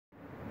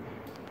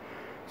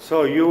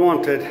So you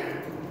wanted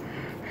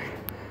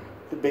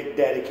the big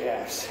daddy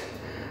calves,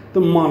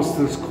 the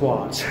monster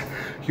quads.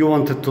 You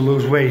wanted to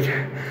lose weight.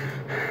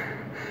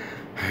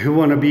 You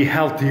want to be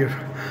healthier.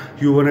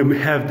 You want to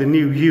have the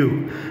new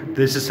you.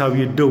 This is how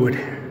you do it.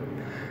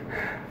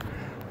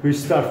 We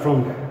start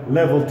from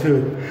level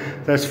 2.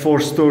 That's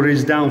 4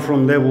 stories down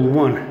from level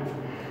 1.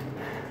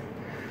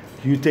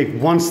 You take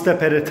one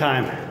step at a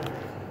time.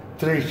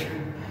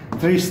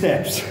 Three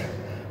steps.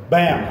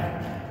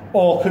 Bam.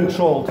 All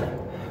controlled.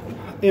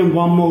 In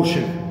one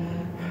motion.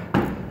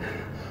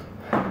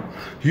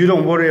 You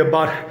don't worry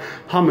about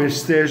how many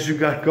stairs you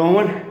got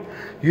going.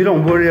 You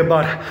don't worry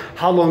about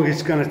how long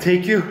it's gonna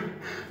take you.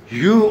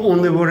 You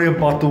only worry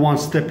about the one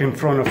step in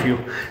front of you.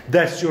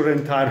 That's your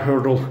entire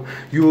hurdle.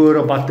 You worry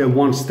about that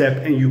one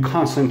step and you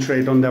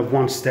concentrate on that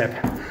one step.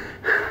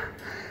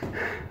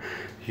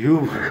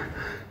 You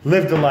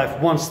live the life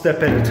one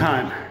step at a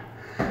time.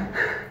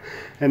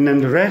 And then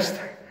the rest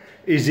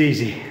is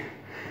easy.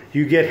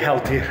 You get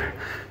healthier.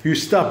 You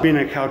stop being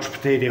a couch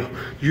potato.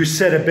 You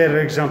set a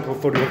better example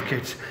for your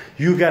kids.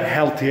 You got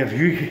healthier.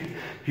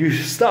 You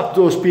stop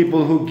those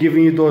people who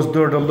giving you those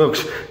dirty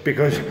looks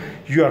because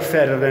you are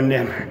fatter than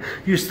them.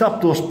 You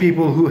stop those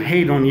people who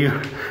hate on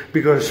you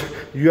because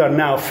you are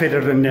now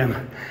fitter than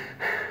them.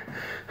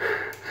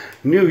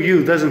 New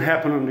you doesn't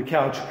happen on the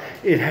couch.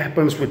 It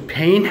happens with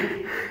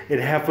pain. It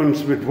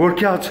happens with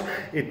workouts.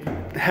 It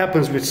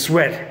happens with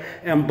sweat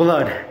and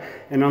blood.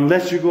 And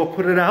unless you go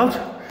put it out,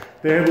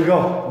 there we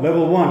go,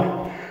 level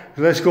 1.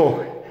 Let's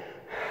go.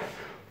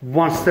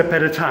 One step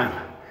at a time.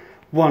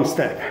 One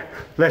step.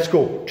 Let's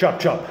go. Chop,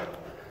 chop.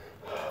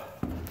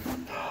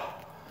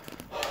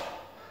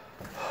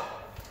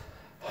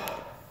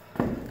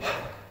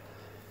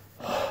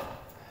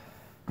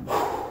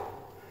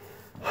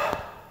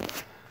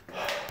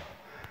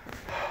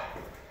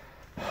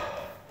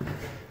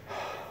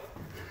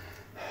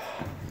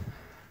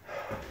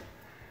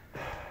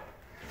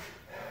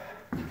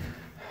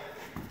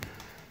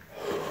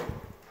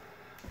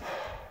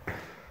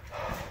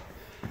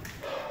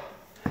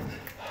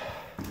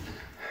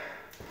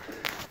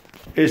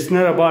 It's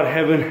not about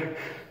having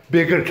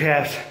bigger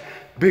calves,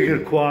 bigger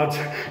quads.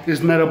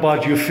 It's not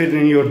about you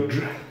fitting your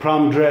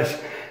prom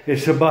dress.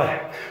 It's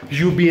about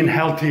you being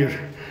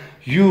healthier.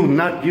 You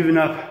not giving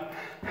up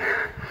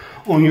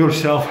on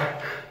yourself.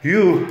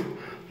 You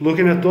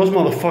looking at those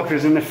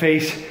motherfuckers in the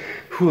face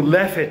who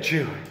laugh at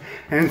you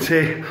and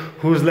say,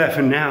 who's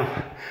laughing now?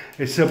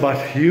 It's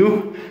about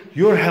you,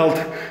 your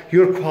health,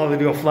 your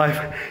quality of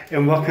life,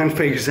 and what kind of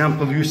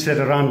example you set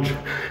around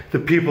the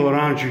people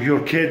around you,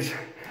 your kids,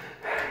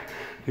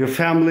 your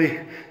family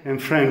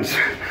and friends,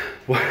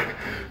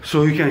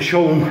 so you can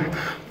show them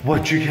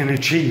what you can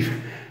achieve.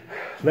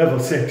 Level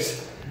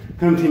 6,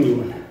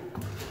 continuing.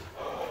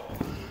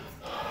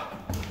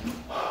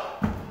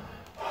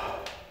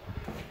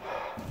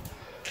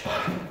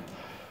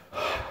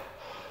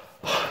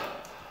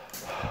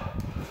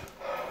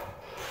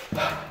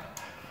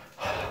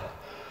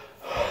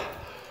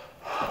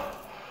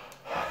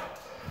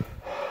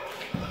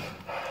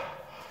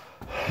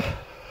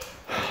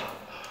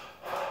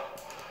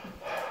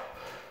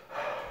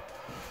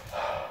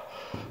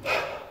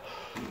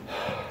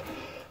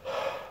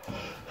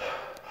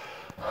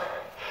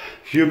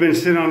 You've been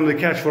sitting on the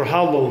couch for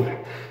how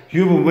long?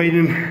 You've been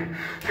waiting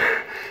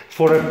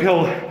for a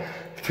pill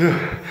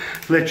to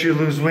let you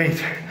lose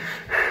weight.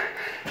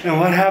 And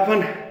what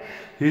happened?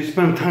 You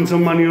spent tons of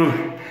money on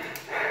a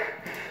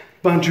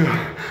bunch of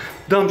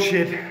dumb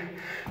shit.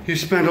 You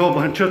spent a whole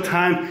bunch of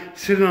time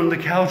sitting on the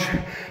couch.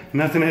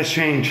 Nothing has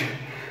changed.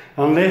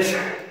 Unless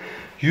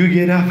you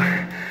get up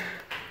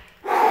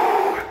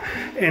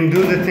and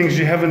do the things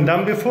you haven't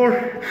done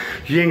before,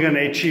 you ain't gonna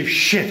achieve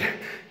shit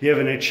you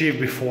haven't achieved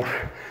before.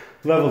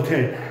 Level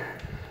 10.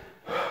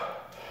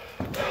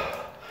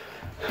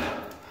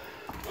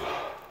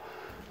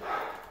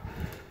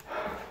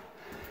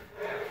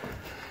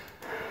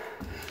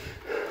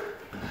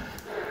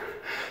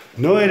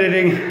 No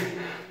editing,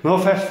 no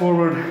fast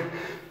forward,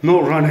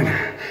 no running.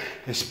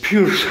 It's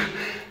pure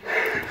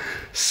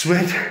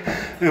sweat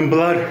and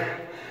blood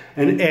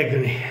and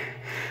agony.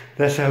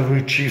 That's how we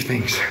achieve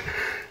things.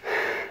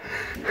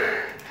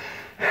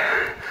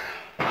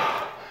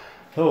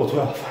 Level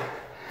 12.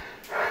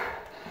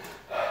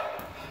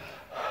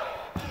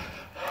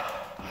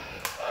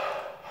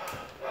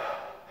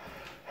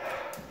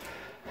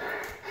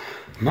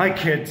 My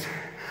kids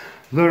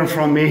learn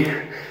from me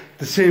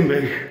the same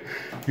way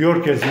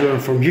your kids learn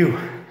from you.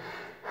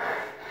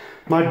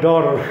 My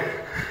daughter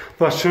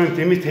was trying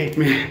to imitate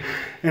me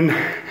and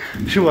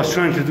she was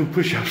trying to do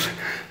push-ups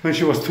when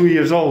she was 2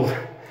 years old.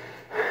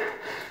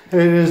 It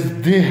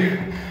is the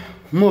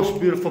most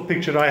beautiful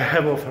picture I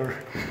have of her,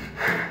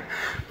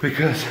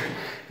 because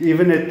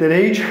even at that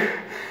age,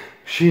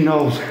 she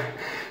knows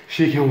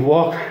she can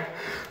walk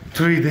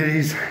 3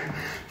 days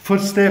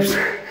footsteps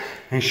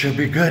and she'll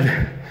be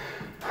good.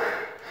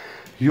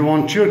 You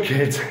want your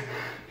kids,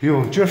 you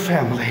want your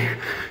family,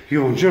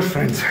 you want your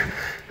friends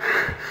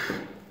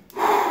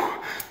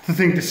to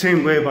think the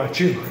same way about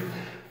you.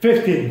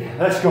 15,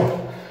 let's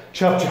go.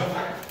 Chop, chop.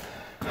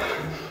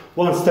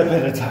 One step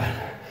at a time.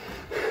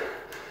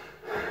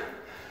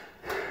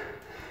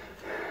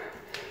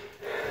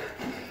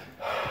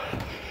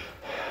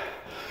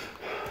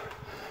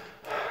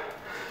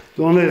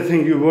 The only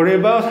thing you worry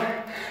about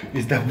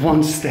is that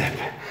one step.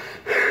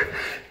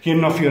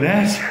 Getting off your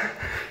ass,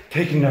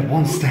 taking that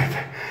one step.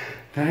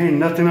 That ain't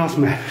nothing else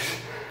matters.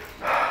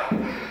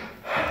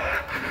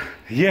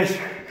 Yes,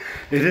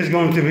 it is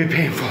going to be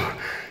painful.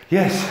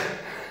 Yes,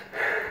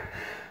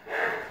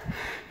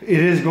 it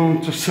is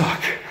going to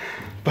suck.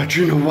 But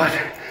you know what?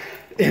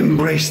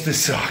 Embrace the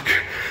suck.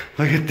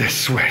 Look at this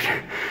sweat.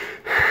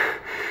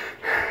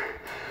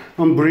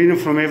 I'm breathing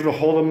from every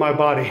hole in my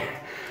body.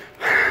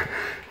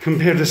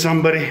 Compared to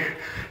somebody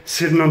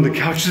sitting on the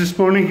couch this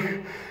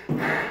morning,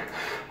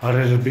 I'd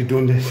rather be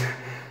doing this.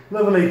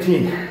 Level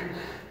 18.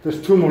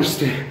 There's two more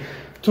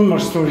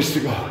stories to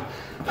go.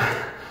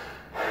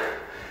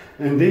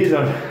 And these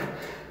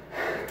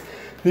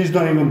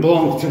don't even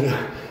belong to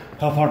the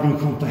apartment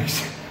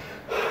complex.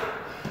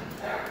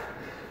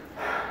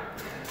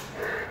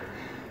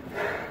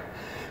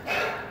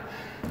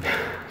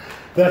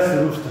 That's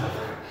the rooftop.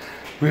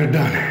 We're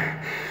done.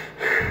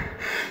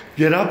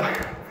 Get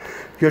up,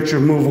 get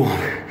your move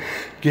on.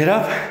 Get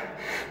up,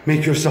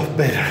 make yourself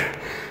better.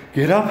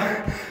 Get up,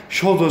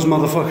 show those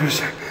motherfuckers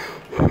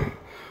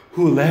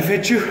who laugh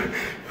at you,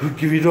 who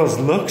give you those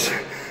looks,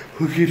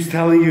 who keeps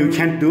telling you you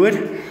can't do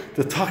it,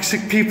 the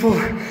toxic people,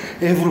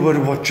 everybody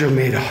what you're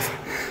made of,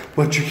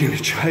 what you can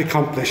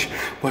accomplish,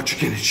 what you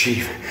can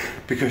achieve.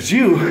 Because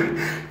you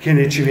can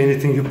achieve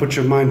anything you put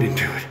your mind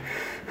into it.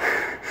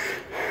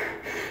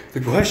 The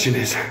question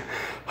is,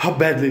 how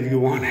badly do you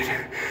want it?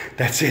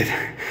 That's it,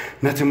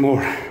 nothing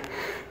more.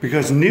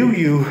 Because new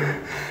you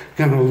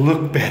gonna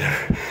look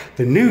better.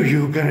 The new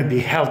you gonna be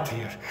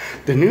healthier.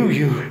 The new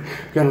you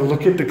gonna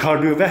look at the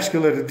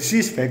cardiovascular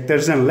disease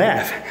factors and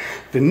laugh.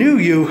 The new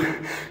you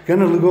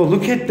gonna go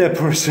look at that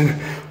person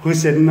who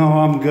said, no,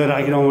 I'm good,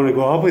 I don't wanna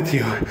go out with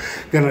you.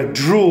 Gonna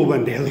drool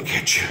when they look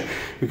at you.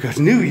 Because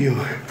new you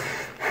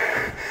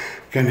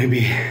gonna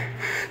be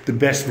the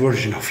best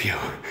version of you.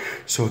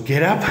 So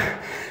get up,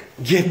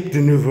 get the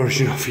new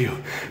version of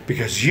you.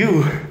 Because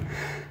you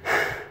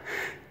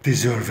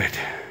deserve it.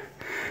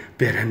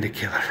 Bear and the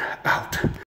Killer out.